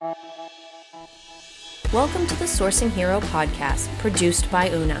Welcome to the Sourcing Hero podcast, produced by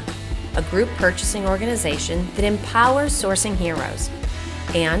Una, a group purchasing organization that empowers sourcing heroes,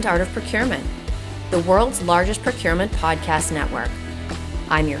 and Art of Procurement, the world's largest procurement podcast network.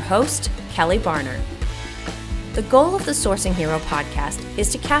 I'm your host, Kelly Barner. The goal of the Sourcing Hero podcast is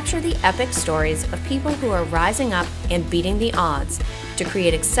to capture the epic stories of people who are rising up and beating the odds to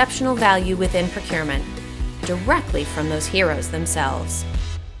create exceptional value within procurement, directly from those heroes themselves.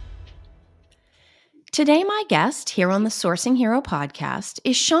 Today, my guest here on the Sourcing Hero podcast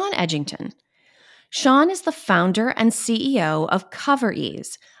is Shawn Edgington. Shawn is the founder and CEO of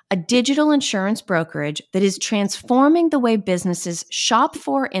CoverEase, a digital insurance brokerage that is transforming the way businesses shop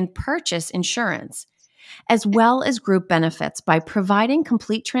for and purchase insurance, as well as group benefits by providing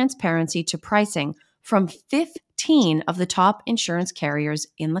complete transparency to pricing from 15 of the top insurance carriers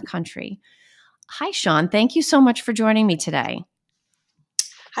in the country. Hi, Shawn. Thank you so much for joining me today.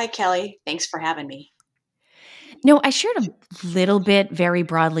 Hi, Kelly. Thanks for having me. No, I shared a little bit very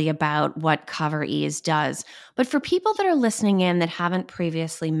broadly about what CoverEase does, but for people that are listening in that haven't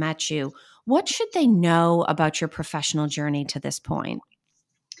previously met you, what should they know about your professional journey to this point?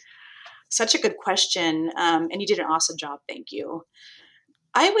 Such a good question, and you did an awesome job. Thank you.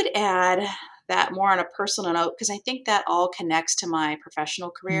 I would add that more on a personal note, because I think that all connects to my professional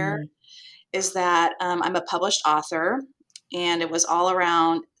career, is that I'm a published author, and it was all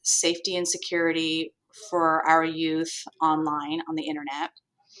around safety and security for our youth online on the internet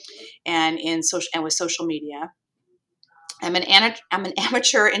and with social media. I'm an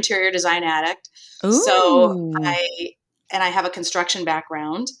amateur interior design addict, Ooh. so I have a construction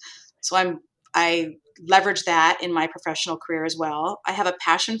background, so I leverage that in my professional career as well. I have a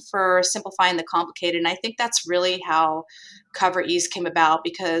passion for simplifying the complicated, and I think that's really how CoverEase came about,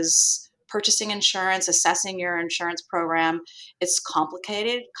 because purchasing insurance, assessing your insurance program, it's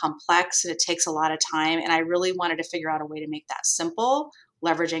complicated, complex, and it takes a lot of time. And I really wanted to figure out a way to make that simple,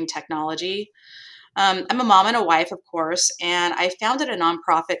 leveraging technology. I'm a mom and a wife, of course, and I founded a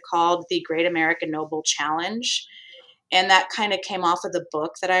nonprofit called the Great American Noble Challenge. And that kind of came off of the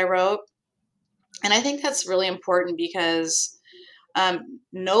book that I wrote. And I think that's really important because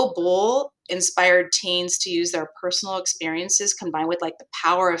No Bull inspired teens to use their personal experiences combined with like the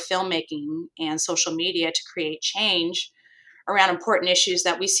power of filmmaking and social media to create change around important issues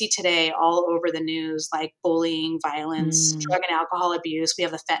that we see today all over the news, like bullying, violence, drug and alcohol abuse. We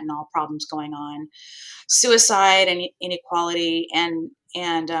have the fentanyl problems going on, suicide and inequality, and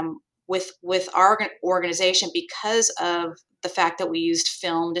with our organization, because of the fact that we used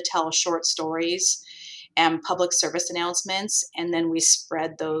film to tell short stories and public service announcements, and then we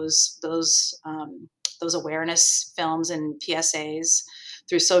spread those awareness films and PSAs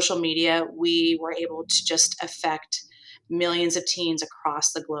through social media, we were able to just affect millions of teens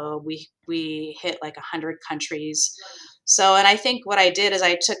across the globe. We hit like 100 countries. So, and I think what I did is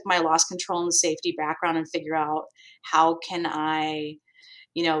I took my loss control and safety background and figure out how can I,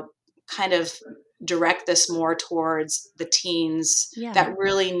 kind of direct this more towards the teens that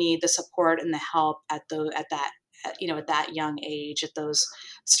really need the support and the help at that young age. At those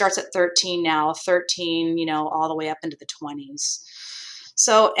starts at 13 now, 13, all the way up into the 20s.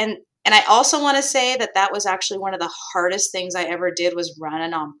 So, and I also want to say that was actually one of the hardest things I ever did, was run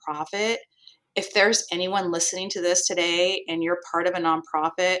a nonprofit. If there's anyone listening to this today and you're part of a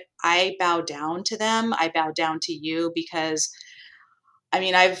nonprofit, I bow down to them. I bow down to you, because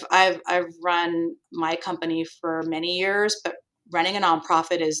I've run my company for many years, but running a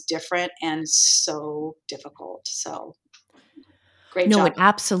nonprofit is different and so difficult. So great job. No, it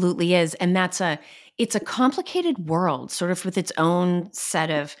absolutely is. And it's a complicated world, sort of with its own set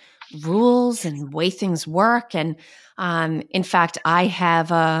of rules and way things work. And in fact, I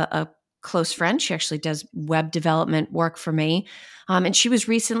have a close friend. She actually does web development work for me. And she was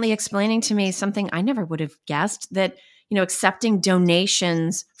recently explaining to me something I never would have guessed, that accepting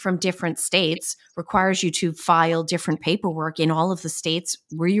donations from different states requires you to file different paperwork in all of the states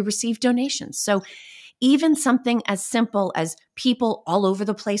where you receive donations. So even something as simple as people all over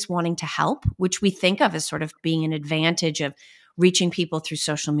the place wanting to help, which we think of as sort of being an advantage of reaching people through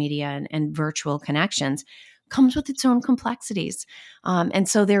social media and virtual connections, comes with its own complexities. And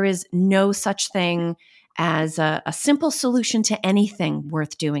so there is no such thing as a simple solution to anything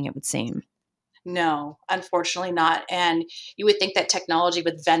worth doing, it would seem. No, unfortunately not. And you would think that technology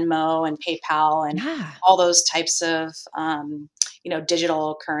with Venmo and PayPal and all those types of,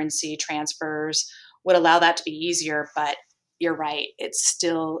 digital currency transfers would allow that to be easier. But you're right. It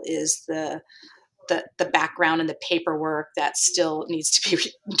still is the background and the paperwork that still needs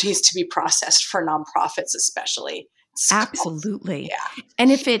to be processed for nonprofits, especially. Absolutely. Yeah.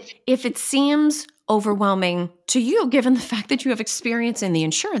 And if it seems overwhelming to you, given the fact that you have experience in the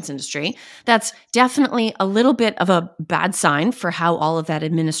insurance industry, that's definitely a little bit of a bad sign for how all of that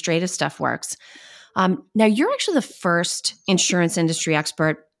administrative stuff works. Now, you're actually the first insurance industry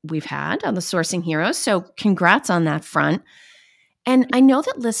expert we've had on the Sourcing Heroes, so congrats on that front. And I know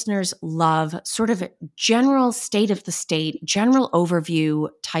that listeners love sort of general state of the state, general overview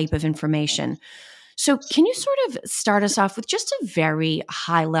type of information. So, can you sort of start us off with just a very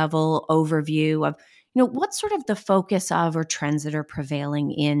high level overview of, what's sort of the focus of or trends that are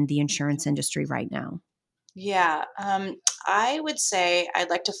prevailing in the insurance industry right now? Yeah, I would say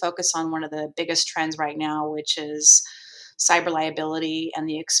I'd like to focus on one of the biggest trends right now, which is cyber liability and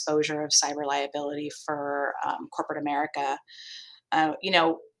the exposure of cyber liability for corporate America.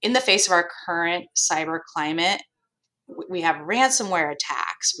 In the face of our current cyber climate, we have ransomware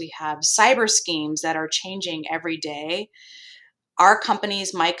attacks, we have cyber schemes that are changing every day. Our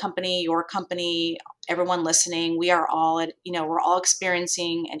companies, my company, your company, everyone listening, we are all we're all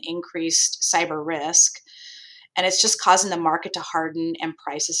experiencing an increased cyber risk, and it's just causing the market to harden and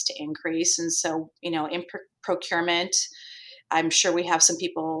prices to increase. And so, in procurement, I'm sure we have some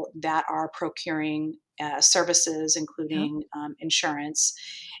people that are procuring services, Yep. including insurance,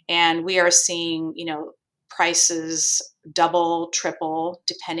 and we are seeing, prices double, triple,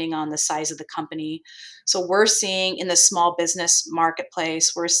 depending on the size of the company. So we're seeing in the small business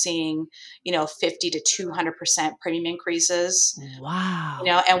marketplace, we're seeing, 50 to 200% premium increases. Wow.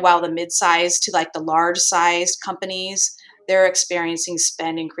 And while the mid-sized to like the large sized companies, they're experiencing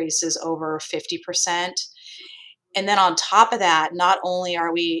spend increases over 50%. And then on top of that, not only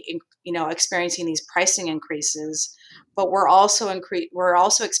are we, experiencing these pricing increases, but we're also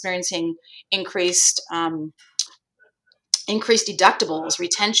experiencing increased increased deductibles,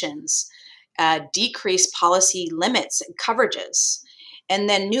 retentions, decreased policy limits and coverages, and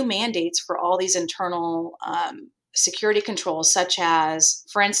then new mandates for all these internal security controls, such as,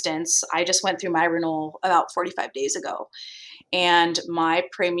 for instance, I just went through my renewal about 45 days ago, and my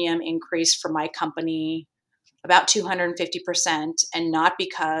premium increased for my company about 250%, and not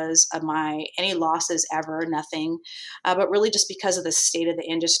because of my any losses ever, nothing, but really just because of the state of the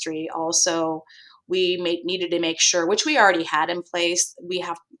industry. Also, needed to make sure, which we already had in place, we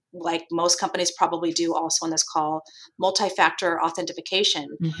have, like most companies probably do also on this call, multi-factor authentication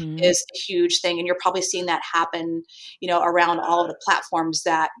Hmm. is a huge thing, and you're probably seeing that happen, around all of the platforms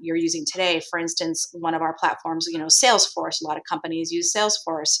that you're using today. For instance, one of our platforms, Salesforce, a lot of companies use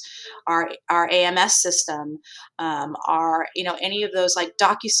Salesforce, our AMS system, are, any of those like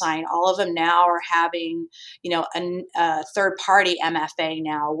DocuSign, all of them now are having, a third party MFA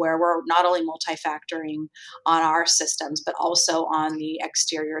now, where we're not only multi-factoring on our systems, but also on the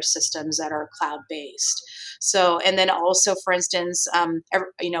exterior systems that are cloud based. So, and then also, for instance,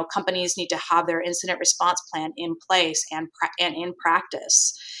 companies need to have their incident response plan in place and in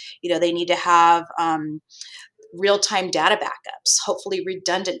practice. They need to have real-time data backups, hopefully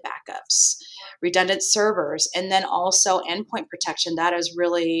redundant backups, redundant servers, and then also endpoint protection. That is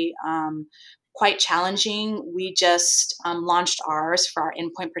really quite challenging. We just launched ours for our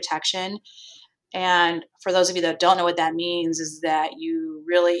endpoint protection. And for those of you that don't know what that means, is that you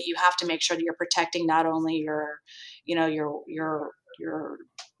have to make sure that you're protecting not only your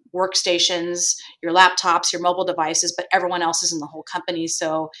workstations, your laptops, your mobile devices, but everyone else is in the whole company.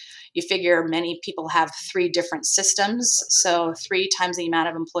 So you figure many people have 3 different systems. So 3 times the amount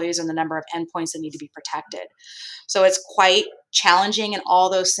of employees and the number of endpoints that need to be protected. So it's quite challenging, and all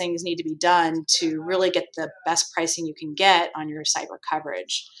those things need to be done to really get the best pricing you can get on your cyber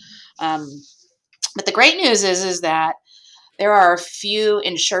coverage. Um, but the great news is that there are a few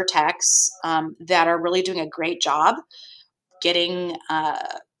insurtechs that are really doing a great job getting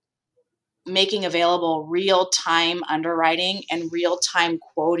making available real-time underwriting and real-time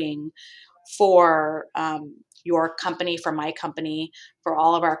quoting for your company, for my company, for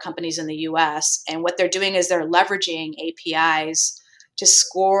all of our companies in the US. And what they're doing is they're leveraging APIs to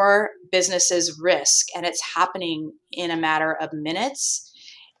score businesses' risk, and it's happening in a matter of minutes.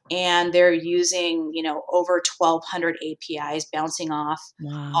 And they're using, over 1,200 APIs bouncing off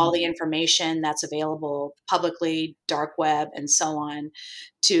all Wow. the information that's available publicly, dark web, and so on,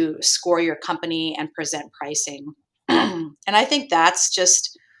 to score your company and present pricing. And I think that's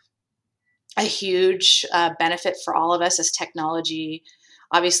just a huge benefit for all of us as technology.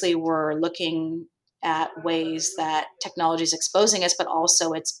 Obviously, we're looking at ways that technology is exposing us, but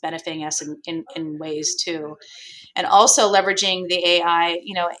also it's benefiting us in ways too. And also leveraging the AI,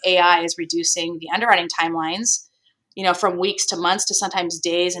 AI is reducing the underwriting timelines, from weeks to months to sometimes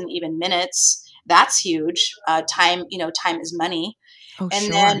days and even minutes. That's huge. Time, time is money. Oh,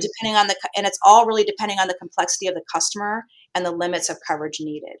 And then sure. and it's all really depending on the complexity of the customer and the limits of coverage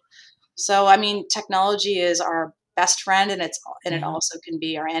needed. So, I mean, technology is our best friend, and it Yeah. also can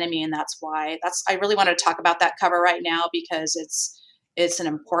be our enemy. And I really wanted to talk about that cover right now because it's an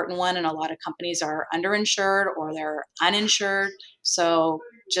important one, and a lot of companies are underinsured or they're uninsured. So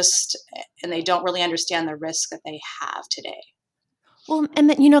and they don't really understand the risk that they have today. Well, and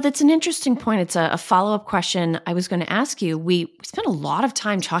that's an interesting point. It's a follow-up question I was going to ask you. We spent a lot of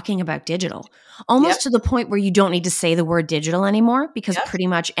time talking about digital, Yep. almost to the point where you don't need to say the word digital anymore because Yep. pretty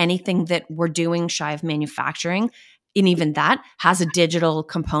much anything that we're doing shy of manufacturing, and even that has a digital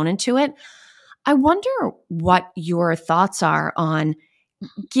component to it. I wonder what your thoughts are on,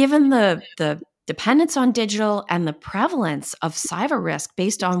 given the dependence on digital and the prevalence of cyber risk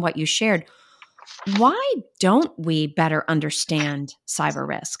based on what you shared, why don't we better understand cyber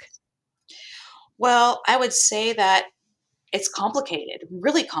risk? Well, I would say that it's complicated,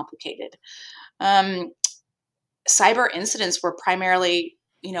 really complicated. Um, Cyber incidents were primarily,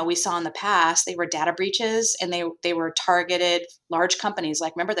 we saw in the past, they were data breaches, and they were targeted large companies.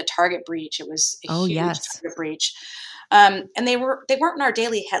 Like, remember the Target breach? It was a Oh, huge yes. Target breach. And they weren't in our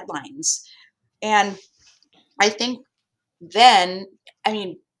daily headlines. And I think then, I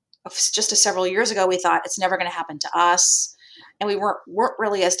mean, just several years ago, we thought it's never going to happen to us. And we weren't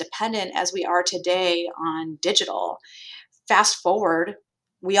really as dependent as we are today on digital. Fast forward,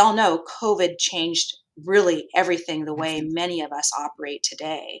 we all know COVID changed really everything the Yes. way many of us operate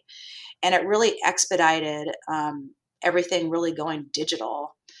today. And it really expedited everything really going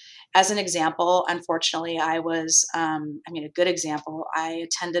digital. As an example, unfortunately, a good example, I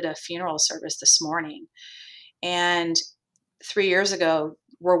attended a funeral service this morning. And 3 years ago,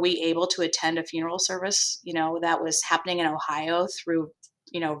 were we able to attend a funeral service, that was happening in Ohio through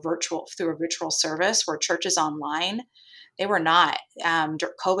a virtual service where churches online? They were not.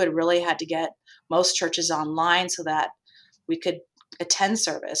 COVID really had to get most churches online so that we could attend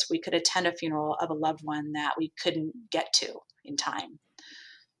service. We could attend a funeral of a loved one that we couldn't get to in time.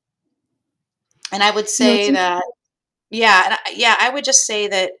 And I would It's say that, yeah, yeah, I would just say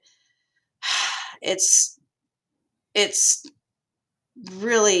that it's it's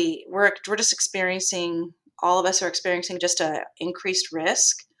really we're just experiencing all of us are experiencing just a increased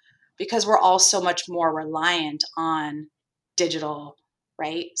risk because we're all so much more reliant on digital,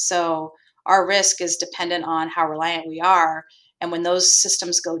 right? So our risk is dependent on how reliant we are, and when those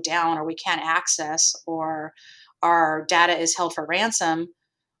systems go down or we can't access or our data is held for ransom,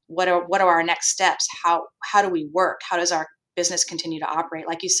 what are our next steps? How do we work? How does our business continue to operate?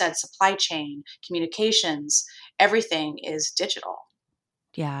 Like you said, supply chain, communications, everything is digital.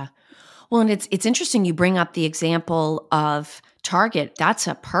 Yeah. Well, and it's interesting you bring up the example of Target. That's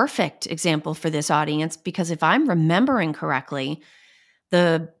a perfect example for this audience because if I'm remembering correctly,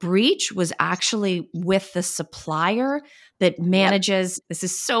 the breach was actually with the supplier that Yep. manages, this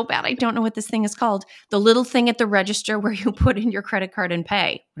is so bad, I don't know what this thing is called, the little thing at the register where you put in your credit card and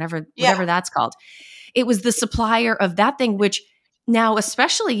pay, Yeah. whatever that's called. It was the supplier of that thing, which now,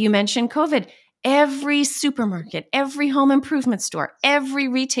 especially you mentioned COVID, every supermarket, every home improvement store, every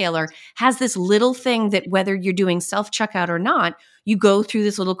retailer has this little thing that whether you're doing self checkout or not, you go through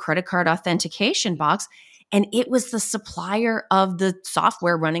this little credit card authentication box. And it was the supplier of the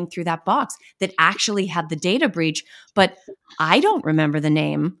software running through that box that actually had the data breach. But I don't remember the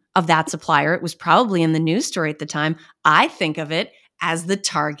name of that supplier. It was probably in the news story at the time. I think of it as the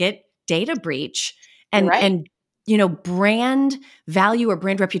Target data breach. You're And right. and brand value or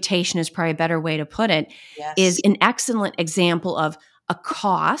brand reputation is probably a better way to put it, is Yes. an excellent example of a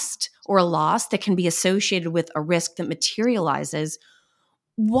cost or a loss that can be associated with a risk that materializes.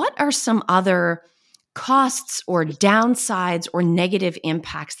 What are some other costs or downsides or negative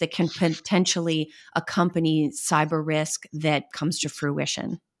impacts that can potentially accompany cyber risk that comes to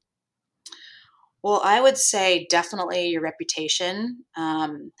fruition? Well, I would say definitely your reputation.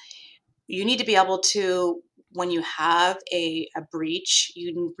 You need to be able to, when you have a breach,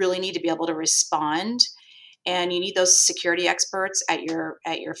 you really need to be able to respond, and you need those security experts at your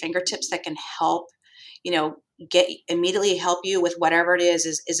fingertips that can help, you know, get immediately help you with whatever it is.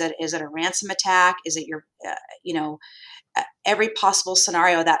 Is it a ransom attack? Is it your, you know, every possible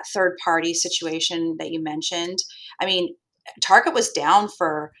scenario, that third party situation that you mentioned. I mean, Target was down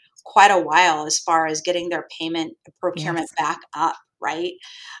for quite a while as far as getting their payment procurement Yes. back up, right?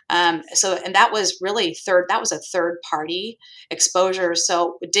 And that was really that was a third party exposure.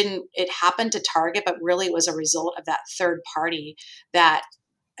 So it happened to Target, but really it was a result of that third party that,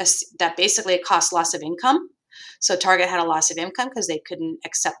 that basically it cost loss of income. So Target had a loss of income because they couldn't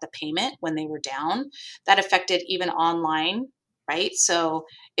accept the payment when they were down. That affected even online, right? So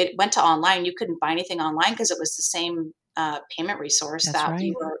it went to online. You couldn't buy anything online because it was the same payment resource That's that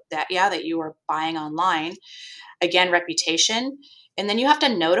right. that you were buying online. Again, reputation. And then you have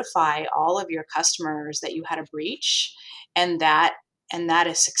to notify all of your customers that you had a breach, and that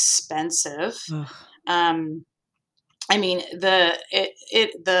is expensive. Ugh. I mean, the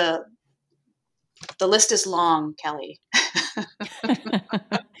list is long, Kelly.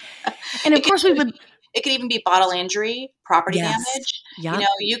 And of It could course we would, it could even be bodily injury, property yes. damage. Yep.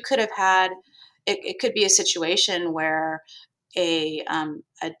 You could have had it could be a situation where a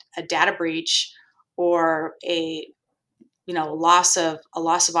data breach or a loss of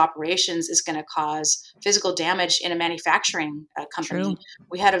operations is going to cause physical damage in a manufacturing company. True.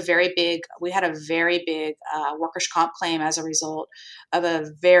 We had a very big workers' comp claim as a result of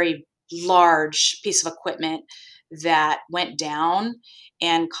a very large piece of equipment that went down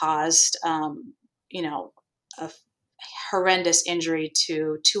and caused a horrendous injury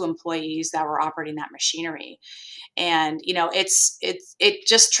to two employees that were operating that machinery. And it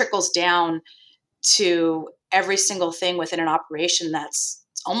just trickles down to every single thing within an operation. That's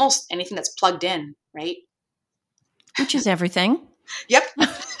almost anything that's plugged in, right? Which is everything. Yep.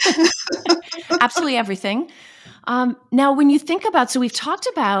 Absolutely everything. Now, when you think about, so we've talked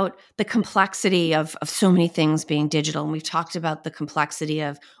about the complexity of so many things being digital, and we've talked about the complexity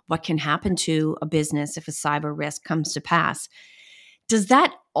of what can happen to a business if a cyber risk comes to pass. Does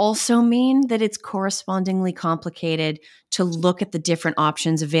that also mean that it's correspondingly complicated to look at the different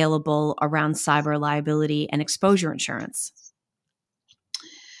options available around cyber liability and exposure insurance?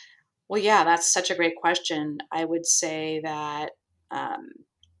 Well, yeah, that's such a great question. I would say that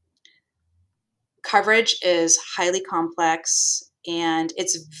coverage is highly complex, and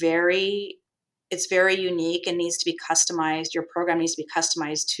it's very unique and needs to be customized. Your program needs to be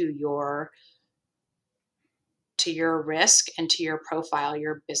customized to your risk and to your profile,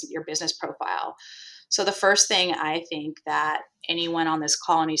 your business profile. So the first thing I think that anyone on this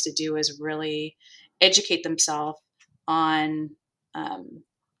call needs to do is really educate themselves on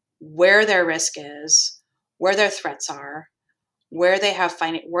where their risk is, where their threats are, where they have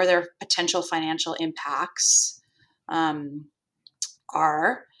where their potential financial impacts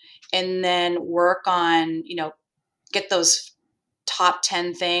are, and then work on get those top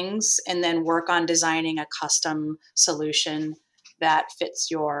 10 things, and then work on designing a custom solution that fits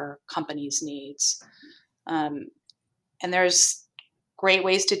your company's needs. And there's great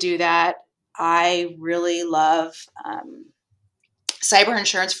ways to do that. I really love cyber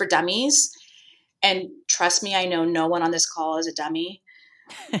insurance for dummies. And trust me, I know no one on this call is a dummy.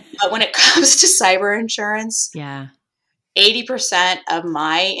 But when it comes to cyber insurance, Yeah. 80% of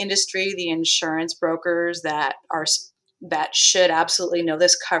my industry, the insurance brokers that should absolutely know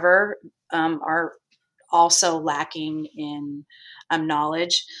this cover, are also lacking in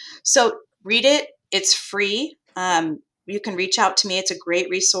knowledge. So read it. It's free. You can reach out to me. It's a great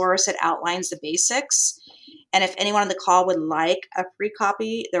resource. It outlines the basics. And if anyone on the call would like a free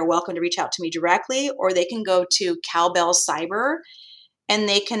copy, they're welcome to reach out to me directly, or they can go to Cowbell Cyber, and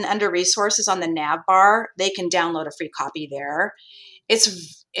they can, under resources on the nav bar, they can download a free copy there.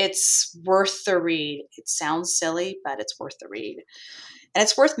 It's worth the read. It sounds silly, but it's worth the read. And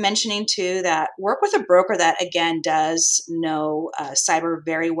it's worth mentioning too that work with a broker that, again, does know cyber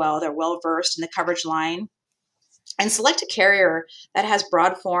very well. They're well versed in the coverage line, and select a carrier that has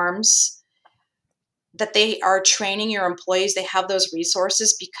broad forms, that they are training your employees. They have those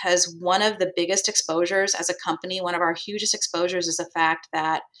resources, because one of the biggest exposures as a company, one of our hugest exposures, is the fact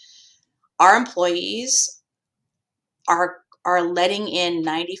that our employees are letting in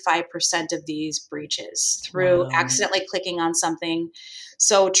 95% of these breaches through Wow. accidentally clicking on something.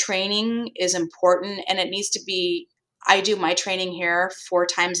 So training is important, and it needs to be, I do my training here 4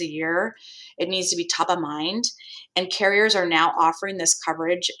 times a year. It needs to be top of mind, and carriers are now offering this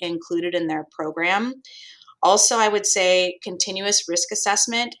coverage included in their program. Also, I would say continuous risk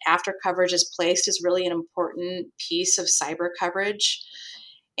assessment after coverage is placed is really an important piece of cyber coverage.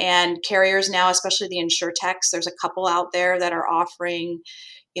 And carriers now, especially the insurtechs, there's a couple out there that are offering,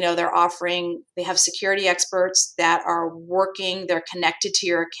 they have security experts that are working, they're connected to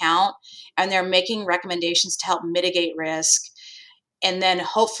your account, and they're making recommendations to help mitigate risk. And then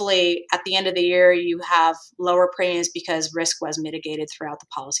hopefully at the end of the year, you have lower premiums because risk was mitigated throughout the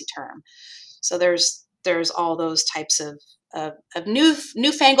policy term. So there's all those types of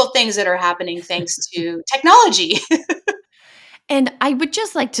newfangled things that are happening thanks to technology. And I would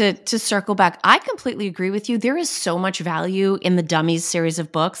just like to circle back. I completely agree with you. There is so much value in the Dummies series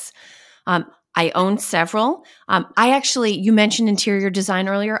of books. I own several. You mentioned interior design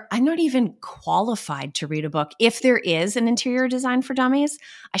earlier. I'm not even qualified to read a book. If there is an interior design for dummies,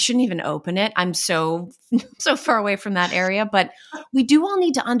 I shouldn't even open it. I'm so far away from that area. But we do all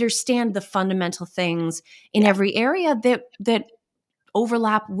need to understand the fundamental things in every area that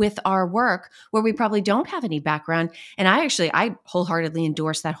overlap with our work where we probably don't have any background. And I wholeheartedly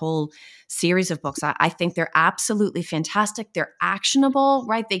endorse that whole series of books. I think they're absolutely fantastic. They're actionable,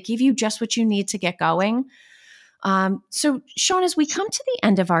 right? They give you just what you need to get going. So Shawn, as we come to the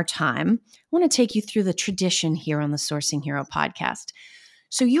end of our time, I want to take you through the tradition here on the Sourcing Hero podcast.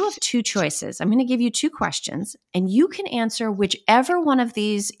 So you have two choices. I'm going to give you two questions, and you can answer whichever one of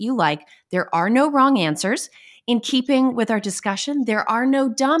these you like. There are no wrong answers. In keeping with our discussion, there are no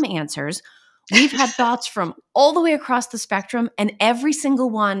dumb answers. We've had thoughts from all the way across the spectrum, and every single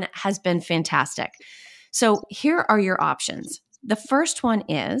one has been fantastic. So here are your options. The first one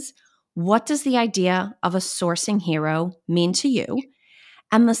is, what does the idea of a sourcing hero mean to you?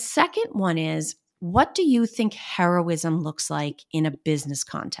 And the second one is, what do you think heroism looks like in a business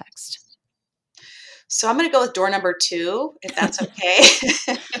context? So I'm going to go with door number 2, if that's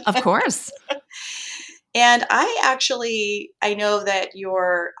okay. Of course. And I know that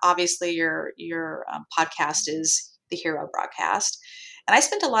your podcast is the Hero Broadcast, and I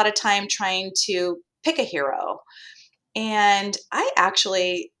spent a lot of time trying to pick a hero. And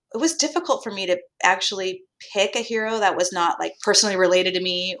it was difficult for me to actually pick a hero that was not like personally related to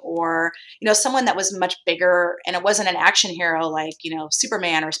me, or, someone that was much bigger, and it wasn't an action hero like,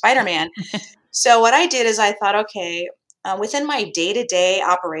 Superman or Spider-Man. So what I did is I thought, okay, within my day-to-day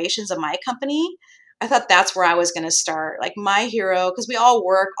operations of my company, I thought that's where I was going to start. Like my hero, because we all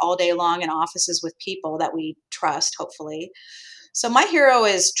work all day long in offices with people that we trust, hopefully. So my hero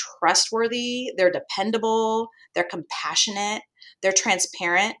is trustworthy, they're dependable, they're compassionate, they're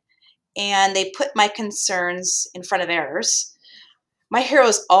transparent, and they put my concerns in front of theirs. My hero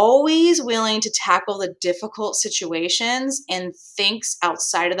is always willing to tackle the difficult situations and thinks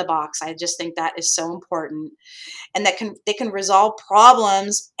outside of the box. I just think that is so important. And they can resolve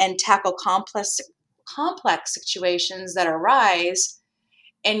problems and tackle complex situations that arise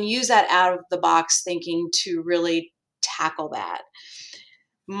and use that out of the box thinking to really tackle that.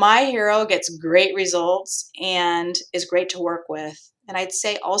 My hero gets great results and is great to work with. And I'd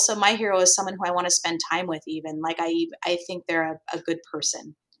say also my hero is someone who I want to spend time with even. Like I think they're a good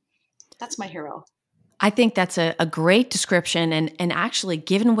person. That's my hero. I think that's a great description. And actually,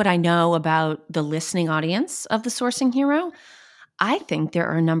 given what I know about the listening audience of the Sourcing Hero, I think there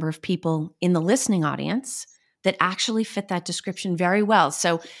are a number of people in the listening audience that actually fit that description very well.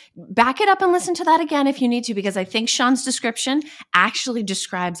 So back it up and listen to that again if you need to, because I think Shawn's description actually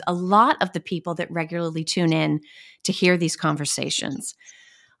describes a lot of the people that regularly tune in to hear these conversations.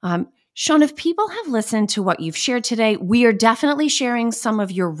 Shawn, if people have listened to what you've shared today, we are definitely sharing some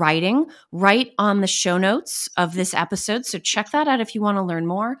of your writing right on the show notes of this episode. So check that out if you want to learn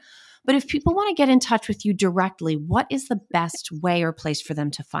more. But if people want to get in touch with you directly, what is the best way or place for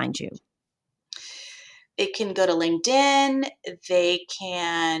them to find you? They can go to LinkedIn. They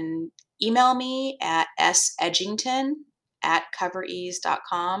can email me at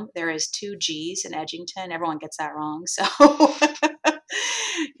sedgington@coverease.com. There is 2 G's in Edgington. Everyone gets that wrong. So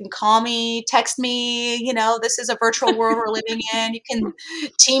you can call me, text me. This is a virtual world we're living in. You can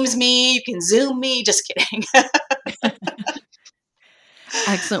Teams me. You can Zoom me. Just kidding.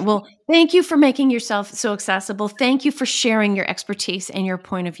 Excellent. Well, thank you for making yourself so accessible. Thank you for sharing your expertise and your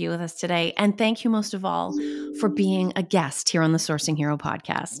point of view with us today. And thank you most of all for being a guest here on the Sourcing Hero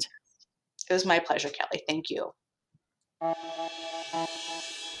podcast. It was my pleasure, Kelly. Thank you.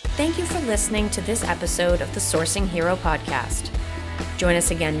 Thank you for listening to this episode of the Sourcing Hero podcast. Join us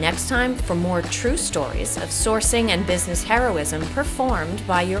again next time for more true stories of sourcing and business heroism performed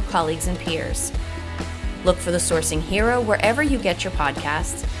by your colleagues and peers. Look for the Sourcing Hero wherever you get your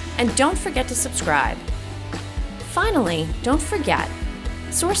podcasts, and don't forget to subscribe. Finally, don't forget,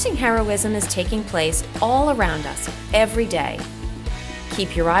 sourcing heroism is taking place all around us every day.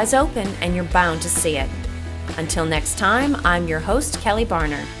 Keep your eyes open and you're bound to see it. Until next time, I'm your host, Kelly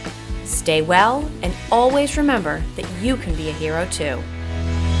Barner. Stay well, and always remember that you can be a hero too.